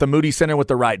at the Moody Center with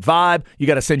the right vibe. You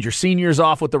got to send your seniors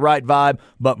off with the right vibe.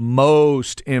 But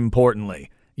most importantly,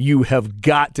 you have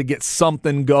got to get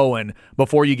something going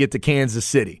before you get to Kansas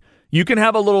City. You can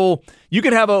have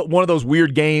one of those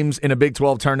weird games in a Big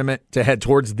 12 tournament to head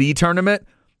towards the tournament.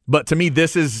 But to me,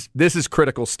 this is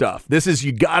critical stuff.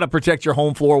 You got to protect your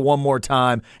home floor one more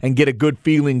time and get a good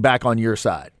feeling back on your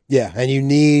side. Yeah, and you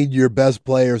need your best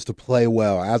players to play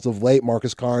well. As of late,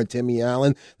 Marcus Carr and Timmy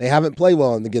Allen, they haven't played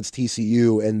well against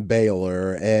TCU and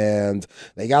Baylor, and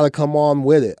they got to come on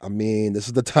with it. I mean, this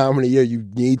is the time of the year you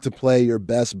need to play your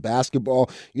best basketball.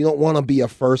 You don't want to be a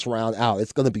first-round out.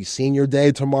 It's going to be senior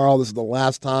day tomorrow. This is the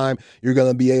last time you're going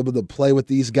to be able to play with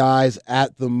these guys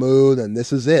at the Moon, and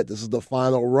this is it. This is the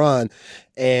final run.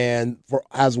 And for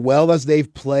as well as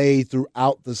they've played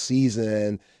throughout the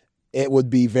season, it would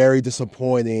be very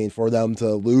disappointing for them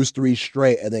to lose 3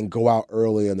 straight and then go out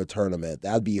early in the tournament.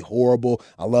 That'd be horrible.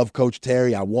 I love Coach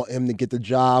Terry. I want him to get the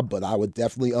job, but I would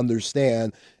definitely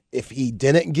understand if he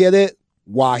didn't get it,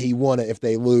 why he won it if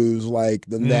they lose like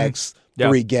the next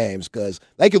 3 games, because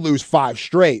they could lose 5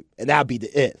 straight and that'd be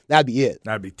it. That'd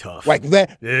be tough. Like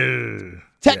that.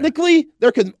 Technically,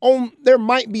 there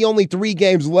might be only 3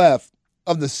 games left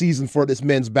of the season for this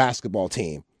men's basketball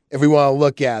team if we want to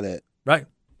look at it. Right.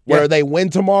 Where they win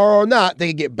tomorrow or not, they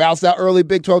can get bounced out early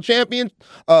Big 12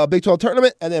 Big 12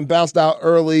 tournament, and then bounced out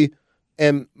early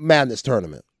in Madness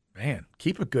tournament. Man,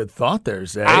 keep a good thought there,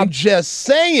 Zay. I'm just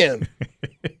saying.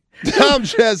 Why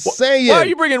are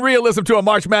you bringing realism to a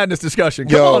March Madness discussion?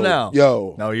 Come on now.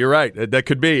 No, you're right. That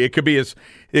could be. It could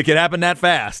happen that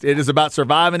fast. It is about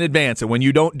survive and advance, and when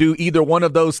you don't do either one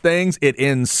of those things, it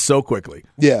ends so quickly.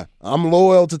 Yeah, I'm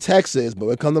loyal to Texas, but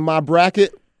when it comes to my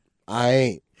bracket, I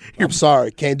ain't. I'm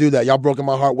sorry, can't do that. Y'all broken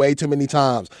my heart way too many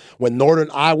times. When Northern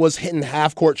Iowa's hitting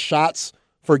half-court shots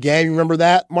for game, you remember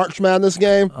that March Madness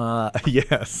game?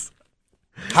 Yes.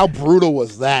 How brutal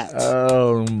was that?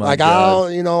 Oh, my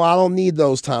God. I don't need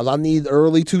those times. I need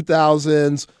early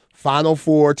 2000s, Final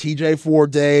Four, TJ Ford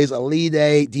days, Elite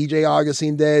Eight, DJ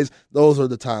Augustine days. Those are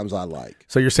the times I like.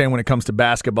 So you're saying when it comes to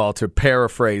basketball, to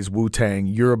paraphrase Wu-Tang,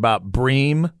 you're about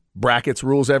Bream? Brackets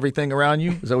rules everything around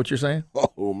you? Is that what you're saying?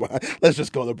 Oh, my. Let's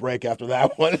just go to break after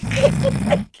that one.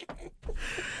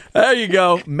 There you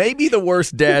go. Maybe the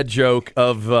worst dad joke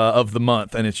of the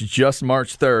month, and it's just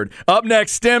March 3rd. Up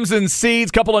next, Stems and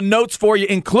Seeds. Couple of notes for you,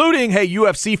 including, hey,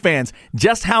 UFC fans,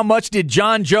 just how much did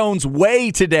John Jones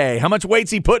weigh today? How much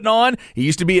weight's he putting on? He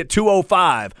used to be at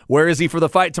 205. Where is he for the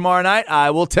fight tomorrow night?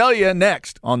 I will tell you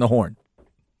next on The Horn.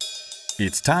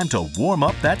 It's time to warm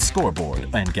up that scoreboard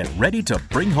and get ready to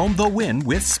bring home the win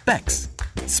with Specs.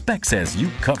 Specs has you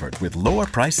covered with lower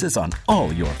prices on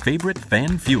all your favorite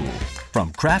fan fuel.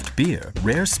 From craft beer,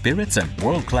 rare spirits, and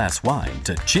world-class wine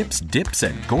to chips, dips,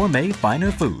 and gourmet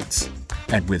finer foods.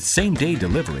 And with same-day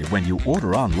delivery when you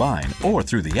order online or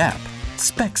through the app,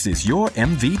 Specs is your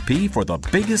MVP for the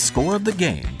biggest score of the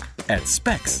game. At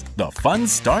Specs, the fun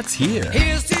starts here.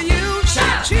 Here's to you,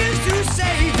 cheers to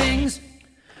savings.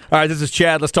 All right, this is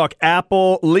Chad. Let's talk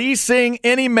Apple leasing.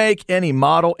 Any make, any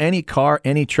model, any car,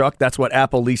 any truck. That's what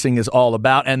Apple leasing is all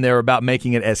about, and they're about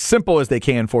making it as simple as they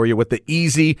can for you with the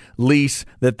easy lease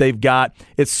that they've got.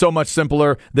 It's so much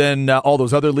simpler than all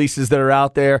those other leases that are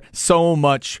out there. So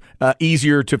much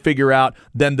easier to figure out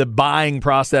than the buying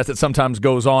process that sometimes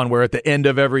goes on, where at the end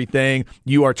of everything,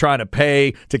 you are trying to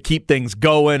pay to keep things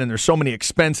going, and there's so many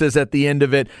expenses at the end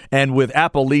of it. And with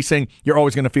Apple leasing, you're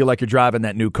always going to feel like you're driving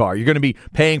that new car. You're going to be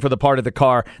paying for the part of the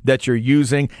car that you're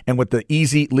using. And with the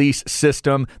easy lease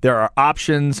system, there are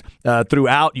options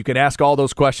throughout. You can ask all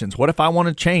those questions. What if I want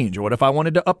to change? Or what if I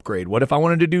wanted to upgrade? What if I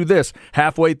wanted to do this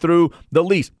halfway through the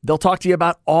lease? They'll talk to you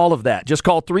about all of that. Just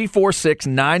call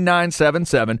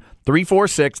 346-9977,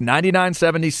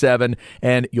 346-9977,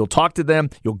 and you'll talk to them.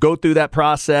 You'll go through that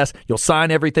process. You'll sign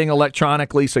everything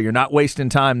electronically, so you're not wasting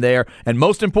time there. And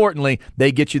most importantly,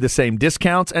 they get you the same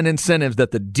discounts and incentives that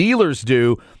the dealers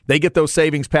do. They get those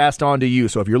savings passed on to you.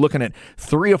 So if you're looking at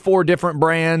 3 or 4 different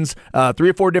brands, 3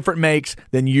 or 4 different makes,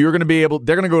 then you're going to be able.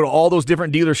 They're going to go to all those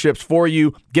different dealerships for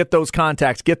you, get those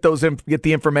contacts, get the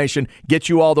information, get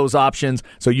you all those options,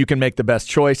 so you can make the best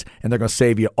choice. And they're going to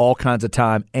save you all kinds of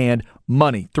time and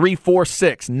money.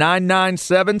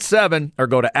 346-9977, or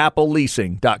go to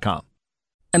appleleasing.com.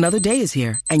 Another day is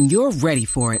here, and you're ready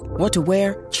for it. What to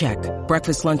wear? Check.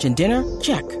 Breakfast, lunch, and dinner?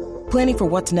 Check. Planning for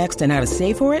what's next and how to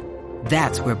save for it?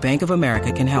 That's where Bank of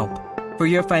America can help. For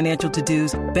your financial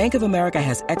to-dos, Bank of America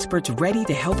has experts ready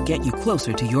to help get you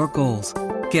closer to your goals.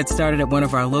 Get started at one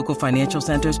of our local financial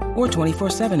centers or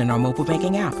 24/7 in our mobile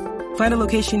banking app. Find a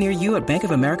location near you at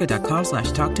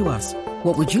bankofamerica.com/talktous.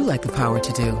 What would you like the power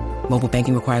to do? Mobile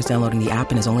banking requires downloading the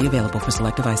app and is only available for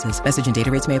select devices. Message and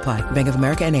data rates may apply. Bank of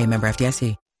America N.A., member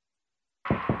FDIC.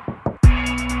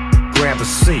 Grab a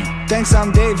seat. Thanks,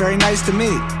 I'm Dave. Very nice to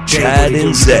meet. Chad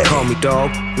and Zay. Call me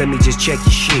dog. Let me just check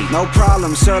your sheet. No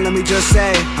problem, sir, let me just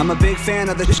say, I'm a big fan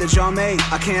of the shit that y'all made.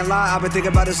 I can't lie, I've been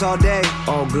thinking about this all day.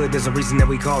 All good, there's a reason that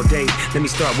we call date. Let me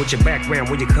start with your background,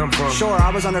 where you come from. Sure,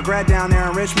 I was undergrad down there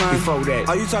in Richmond. Before that.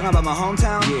 Are you talking about my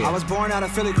hometown? Yeah. I was born out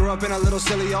of Philly, grew up in a little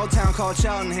silly old town called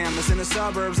Cheltenham. It's in the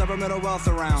suburbs, upper middle wealth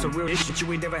around. So real shit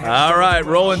you ain't never had. All right,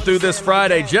 rolling through this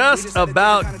Friday, just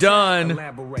about done.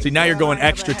 See, now you're going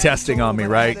extra testing on me,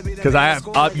 right? Because I'm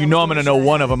going to know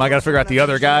one of them. I got to figure out the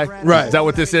other guy. Right. Is that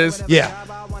what this is? Yeah.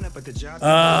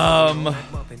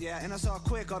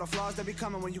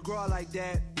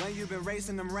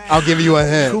 I'll give you a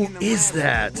hint. Who is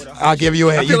that? I'll give you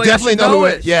a hint. You definitely know who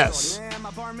it is. Yes.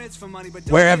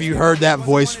 Where have you heard that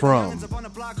voice from?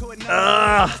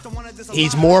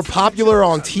 He's more popular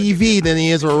on TV than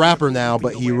he is a rapper now,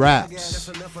 but he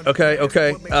raps.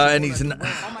 Okay. And he's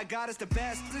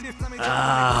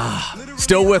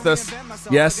still with us.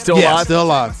 Yes, still alive? Yeah, still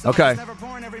alive. Okay.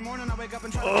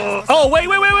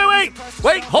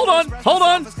 Wait, hold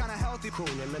on.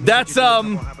 That's,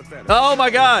 oh my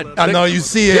God. I know, you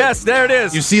see it. Yes, there it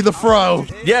is. You see the fro.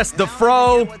 Yes, the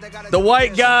fro, the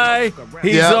white guy.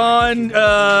 He's on,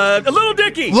 Little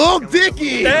Dicky. Little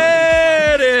Dicky.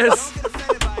 There it is.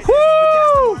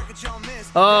 Woo!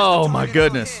 Oh my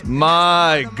goodness.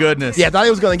 Yeah, I thought he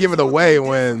was going to give it away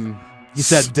when he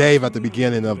said Dave at the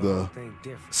beginning of the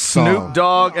song. Snoop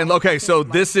Dogg. And okay, so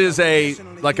this is a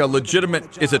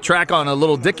track on a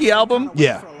Little Dicky album?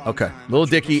 Yeah. Okay. Little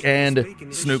Dicky and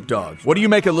Snoop Dogg. What do you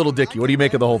make of Little Dicky? What do you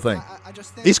make of the whole thing?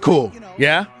 He's cool.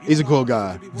 Yeah? He's a cool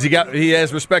guy. He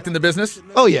has respect in the business?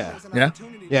 Oh, yeah. Yeah?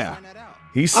 Yeah.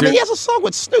 He has a song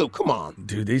with Snoop. Come on.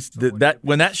 Dude,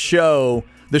 the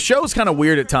show's kind of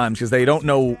weird at times because they don't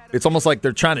know. It's almost like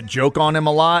they're trying to joke on him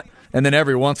a lot, and then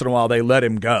every once in a while they let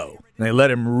him go. And they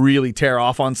let him really tear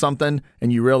off on something,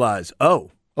 and you realize,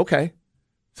 oh, okay,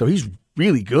 so he's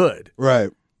really good. Right.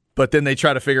 But then they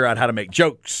try to figure out how to make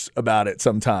jokes about it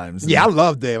sometimes. Yeah, I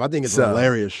love Dave. I think it's a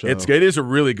hilarious show. It is a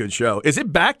really good show. Is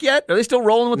it back yet? Are they still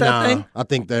rolling with that thing? I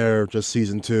think they're just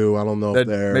season 2. I don't know if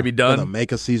they're maybe done. Gonna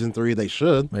make a season 3. They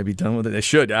should. Maybe done with it. They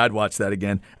should. I'd watch that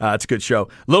again. It's a good show.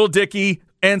 Little Dicky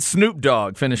and Snoop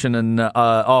Dogg finishing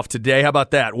off today. How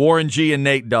about that? Warren G and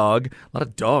Nate Dogg. A lot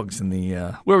of dogs in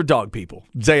the... we're dog people.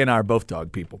 Zay and I are both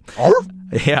dog people.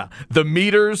 Yeah. The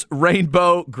Meters,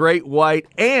 Rainbow, Great White,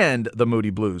 and the Moody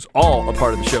Blues. All a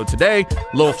part of the show today.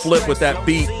 Little flip with that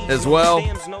beat as well.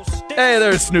 Hey,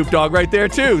 there's Snoop Dogg right there,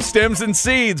 too. Stems and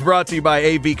Seeds brought to you by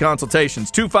AV Consultations.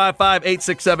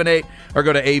 255-8678 or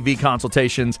go to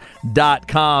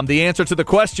avconsultations.com. The answer to the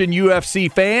question, UFC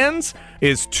fans,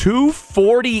 is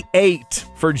 248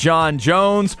 for John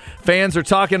Jones. Fans are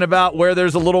talking about where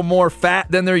there's a little more fat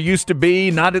than there used to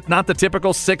be. Not the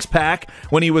typical six-pack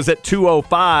when he was at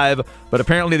 205, but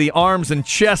apparently the arms and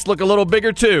chest look a little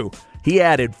bigger, too. He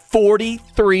added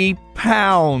 43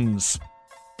 pounds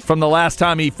from the last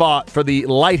time he fought for the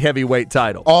light heavyweight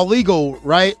title. All legal,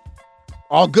 right?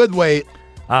 All good weight.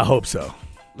 I hope so.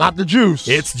 Not the juice.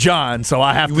 It's John, so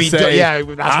I have to say. That's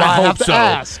why I have to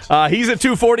ask. He's at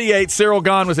 248. Cyril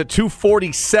Gahn was at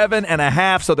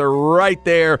 247.5, so they're right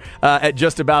there at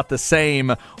just about the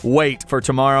same weight for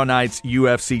tomorrow night's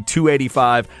UFC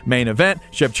 285 main event.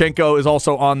 Shevchenko is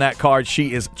also on that card.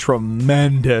 She is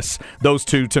tremendous. Those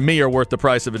two, to me, are worth the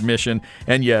price of admission.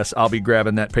 And yes, I'll be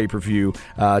grabbing that pay-per-view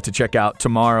to check out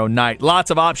tomorrow night.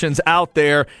 Lots of options out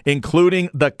there, including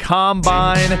the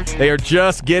Combine. They are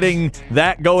just getting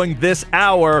that going this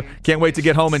hour. Can't wait to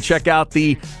get home and check out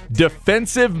the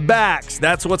defensive backs.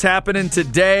 That's what's happening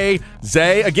today.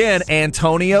 Zay, again,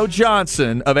 Antonio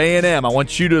Johnson of A&M. I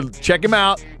want you to check him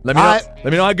out. Let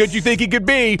me know how good you think he could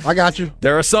be. I got you.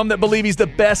 There are some that believe he's the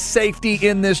best safety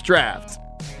in this draft.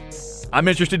 I'm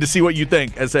interested to see what you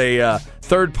think as a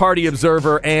third-party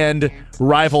observer and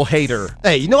rival hater.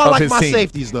 Hey, you know I like my team.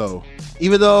 safeties, though.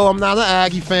 Even though I'm not an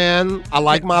Aggie fan, I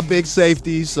like my big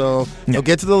safeties, so he'll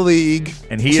get to the league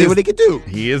and see what he can do.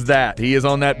 He is that. He is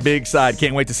on that big side.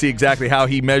 Can't wait to see exactly how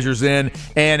he measures in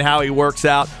and how he works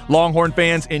out. Longhorn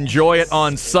fans, enjoy it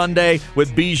on Sunday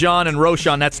with Bijan and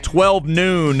Roshan. That's 12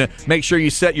 noon. Make sure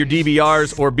you set your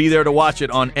DVRs or be there to watch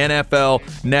it on NFL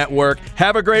Network.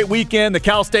 Have a great weekend. The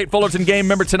Cal State Fullerton game,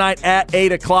 remember, tonight at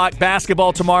 8 o'clock.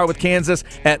 Basketball tomorrow with Kansas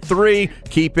at 3.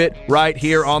 Keep it right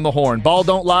here on the Horn. Ball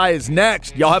Don't Lie is next.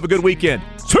 Y'all have a good weekend.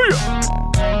 See ya!